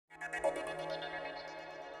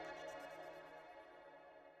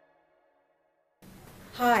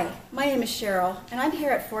Hi, my name is Cheryl, and I'm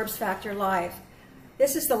here at Forbes Factor Live.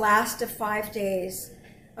 This is the last of 5 days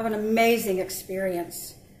of an amazing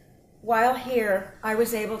experience. While here, I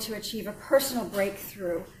was able to achieve a personal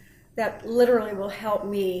breakthrough that literally will help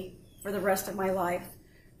me for the rest of my life.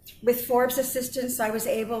 With Forbes' assistance, I was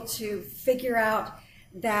able to figure out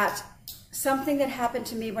that something that happened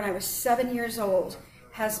to me when I was 7 years old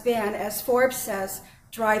has been, as Forbes says,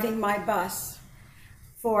 driving my bus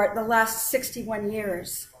for the last 61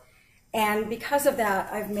 years. And because of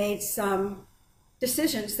that, I've made some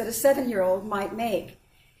decisions that a 7-year-old might make.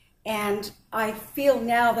 And I feel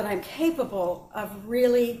now that I'm capable of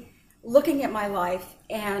really looking at my life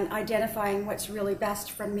and identifying what's really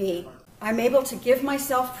best for me. I'm able to give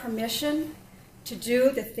myself permission to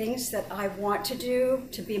do the things that I want to do,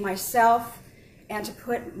 to be myself, and to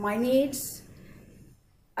put my needs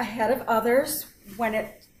ahead of others when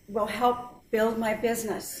it will help build my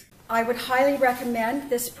business. I would highly recommend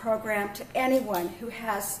this program to anyone who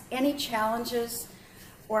has any challenges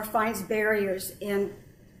or finds barriers in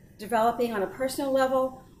developing on a personal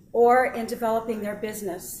level or in developing their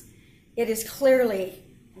business. It is clearly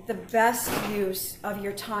the best use of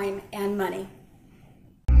your time and money.